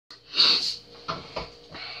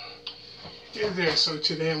Hey there, so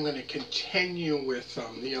today I'm going to continue with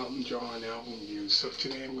the Elton John album reviews. So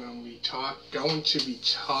today I'm going to be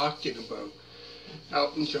talking about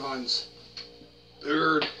Elton John's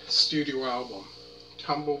third studio album,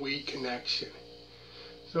 Tumbleweed Connection.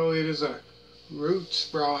 So it is a roots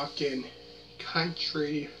rock and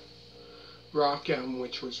country rock album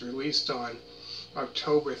which was released on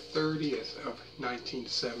October 30th of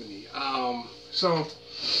 1970. So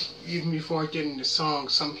even before I get into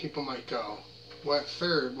songs, some people might go, what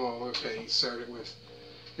third? Well, okay, you started with,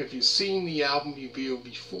 if you've seen the album review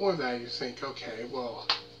before that, you think, okay, well,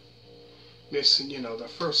 missing, the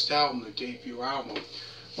first album, the debut album.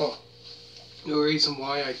 Well, the reason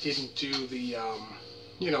why I didn't do the,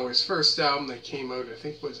 his first album that came out, I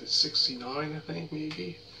think, was it 69, I think,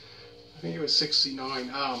 maybe? I think it was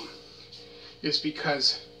 69, is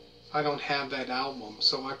because I don't have that album.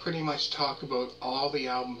 So I pretty much talk about all the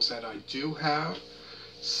albums that I do have.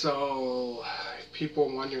 So if people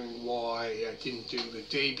are wondering why I didn't do the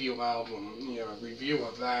debut album, review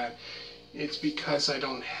of that, it's because I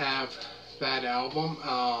don't have that album.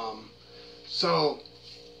 So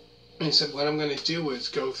I said what I'm going to do is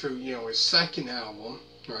go through, his second album,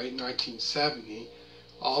 right, 1970,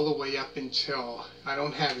 all the way up until, I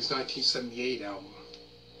don't have his 1978 album,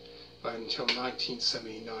 but until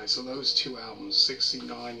 1979. So those two albums,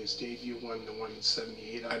 69, his debut one, the one in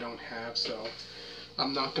 78, I don't have. So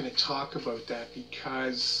I'm not going to talk about that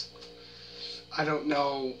because I don't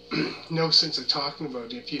know, no sense of talking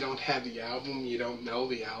about it. If you don't have the album, you don't know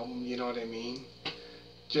the album, you know what I mean?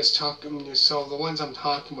 So the ones I'm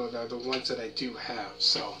talking about are the ones that I do have.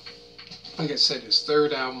 So, like I said, his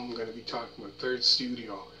third album, I'm going to be talking about, third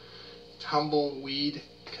studio, Tumbleweed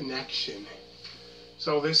Connection.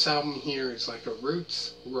 So this album here is like a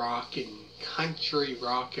roots rock and country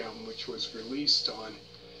rock album which was released on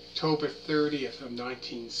October 30th of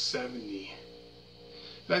 1970.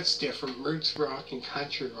 That's different, roots rock and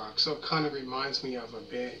country rock. So it kind of reminds me of a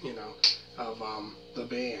bit, of the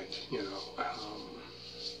band,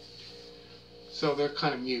 so their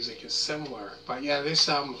kind of music is similar. But yeah, this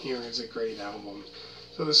album here is a great album.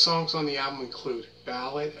 So the songs on the album include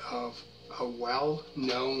Ballad of a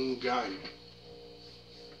Well-Known Gun,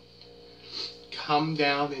 Come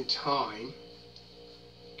Down in Time,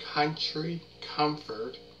 Country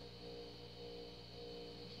Comfort,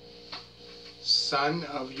 Son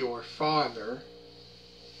of Your Father,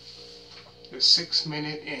 the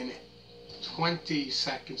 6-minute and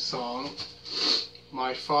 20-second song,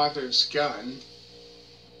 My Father's Gun,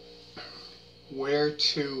 Where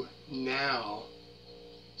to Now,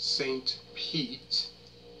 St. Peter,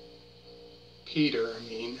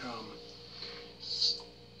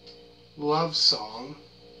 Love Song,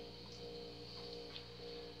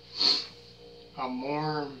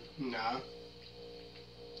 Amoreena,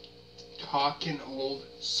 Talking Old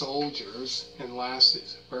Soldiers, and last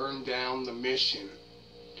is Burn Down the Mission.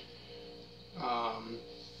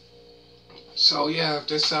 So yeah,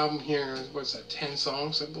 this album here was 10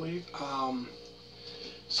 songs, I believe.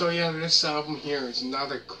 So yeah, this album here is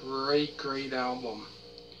another great album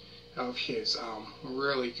of his.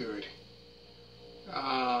 Really good.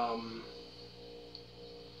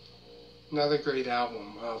 Another great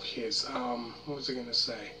album of his. What was I gonna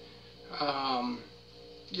say?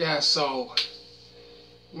 Yeah, so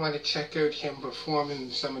you want to check out him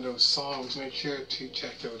performing some of those songs, make sure to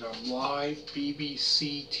check out a live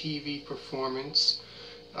BBC TV performance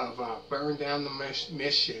of Burn Down the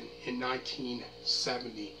Mission in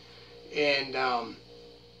 1970. And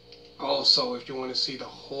also, if you want to see the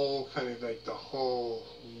whole, the whole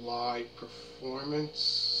live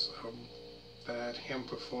performance of that, him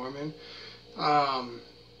performing,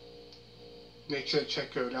 make sure to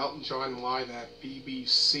check out Elton John live at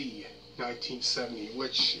BBC 1970,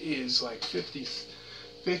 which is like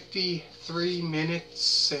 53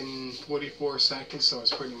 minutes and 44 seconds, so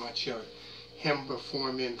it's pretty much him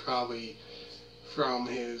performing probably from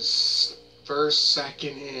his first,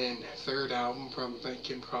 second, and third album, from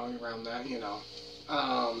thinking probably around that,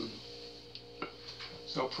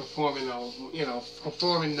 so performing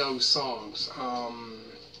those songs.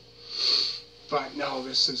 But no,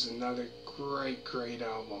 this is another great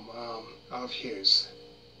album of his.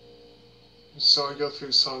 So I go through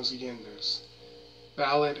the songs again. There's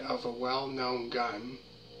Ballad of a Well-Known Gun,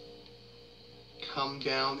 Come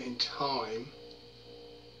Down in Time,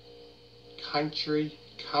 Country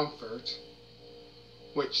Comfort,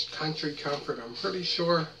 which Country Comfort I'm pretty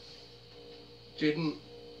sure didn't,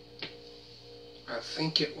 I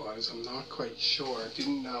think it was, I'm not quite sure,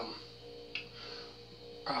 didn't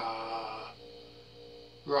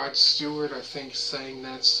Rod Stewart, I think, sang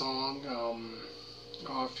that song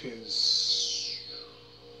off his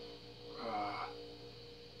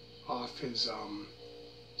off his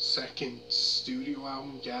second studio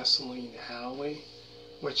album, Gasoline Alley,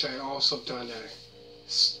 which I also done a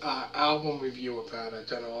album review of that. I've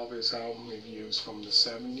done all of his album reviews from the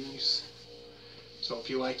 70s. So if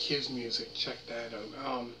you like his music, check that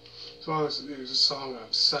out. So there's a song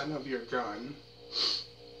of Son of Your Gun,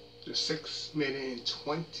 the 6-minute and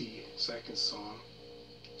 20-second song,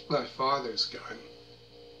 My Father's Gun,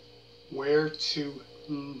 Where to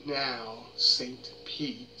Now, St.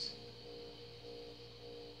 Pete,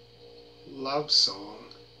 Love Song,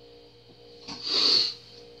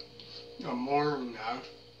 Amoreena,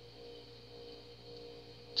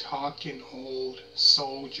 Talking Old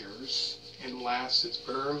Soldiers, and last is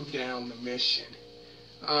Burn Down the Mission.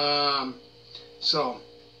 So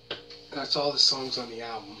that's all the songs on the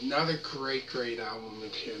album. Another great album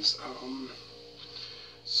of his.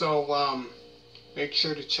 Make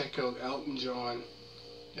sure to check out Elton John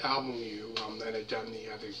album review that I done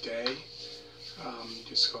the other day.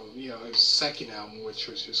 Just called, his second album, which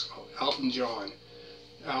was just called Elton John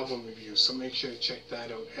album review. So make sure to check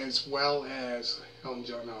that out, as well as Elton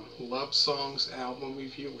John Love Songs album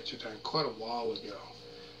review, which I done quite a while ago.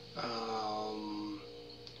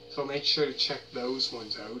 So make sure to check those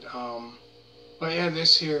ones out. But yeah,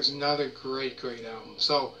 this here is another great album.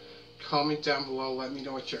 So comment down below, let me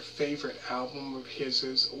know what your favorite album of his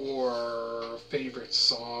is, or favorite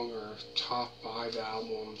song, or top 5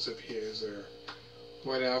 albums of his, or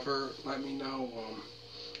whatever. Let me know.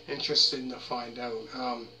 Interested to find out.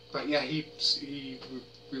 But yeah, he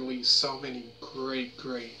released so many great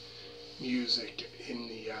music in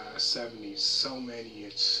the 70s. So many,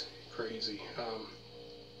 it's crazy.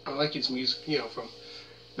 I like his music, from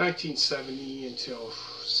 1970 until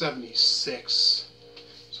 76.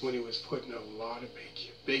 Is when he was putting a lot of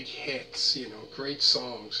big hits. Great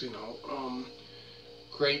songs.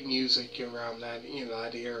 Great music around that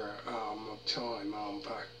that era of time.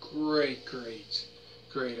 But great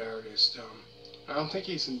artist. I don't think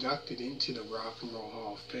he's inducted into the Rock and Roll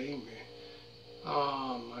Hall of Fame.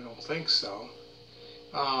 I don't think so.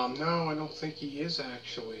 No, I don't think he is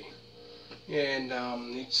actually. And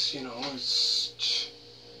it's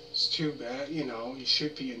too bad. He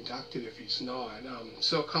should be inducted if he's not.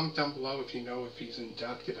 So comment down below if you know if he's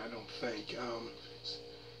inducted. I don't think.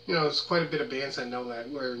 There's quite a bit of bands I know that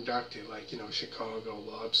were inducted, like Chicago,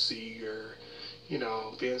 Love Seeger,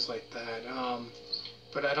 bands like that.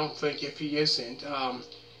 But I don't think, if he isn't,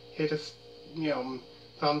 hit a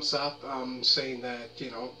thumbs up, saying that,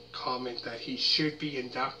 comment that he should be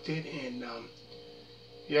inducted, and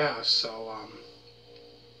yeah, so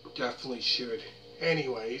definitely should.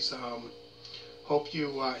 Anyways, hope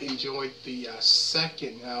you enjoyed the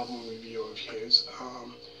second album review of his.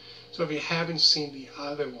 So if you haven't seen the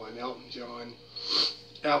other one, Elton John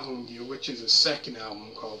album review, which is a second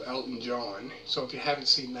album called Elton John, so if you haven't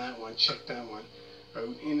seen that one, check that one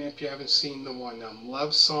out. And if you haven't seen the one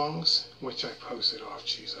Love Songs, which I posted I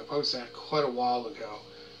posted that quite a while ago.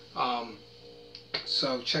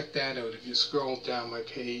 So check that out. If you scroll down my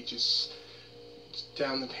page, it's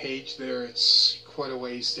down the page there, it's quite a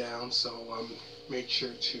ways down, so make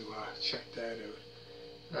sure to check that out.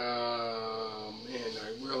 And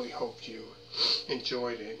I really hope you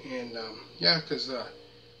enjoyed it. And yeah, because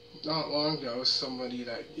not long ago, somebody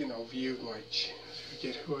that viewed my, I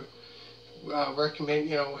forget who, recommend,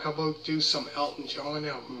 how about do some Elton John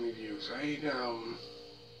album reviews, right?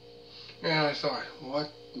 And I thought,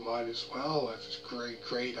 what, might as well. That's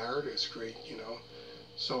great artist, great,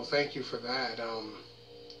 So thank you for that. I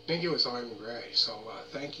think it was Iron Gray. So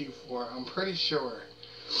thank you for. I'm pretty sure.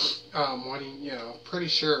 Pretty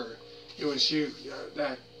sure it was you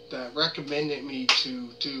that recommended me to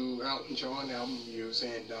do Elton John album reviews,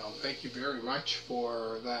 and thank you very much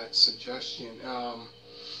for that suggestion.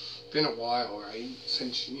 Been a while, right,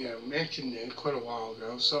 since mentioned it quite a while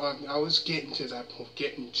ago, so I was getting to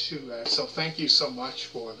that. So thank you so much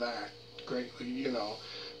for that, greatly,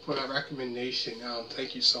 for that recommendation.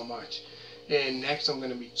 Thank you so much. And next I'm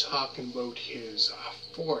going to be talking about his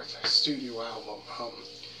 4th studio album,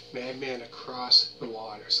 Madman Across the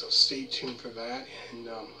Water. So stay tuned for that, and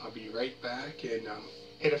I'll be right back. And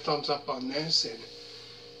hit a thumbs up on this, and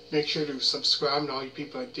make sure to subscribe. And all you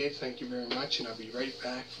people that did, thank you very much. And I'll be right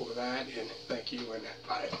back for that. And thank you, and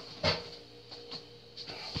bye.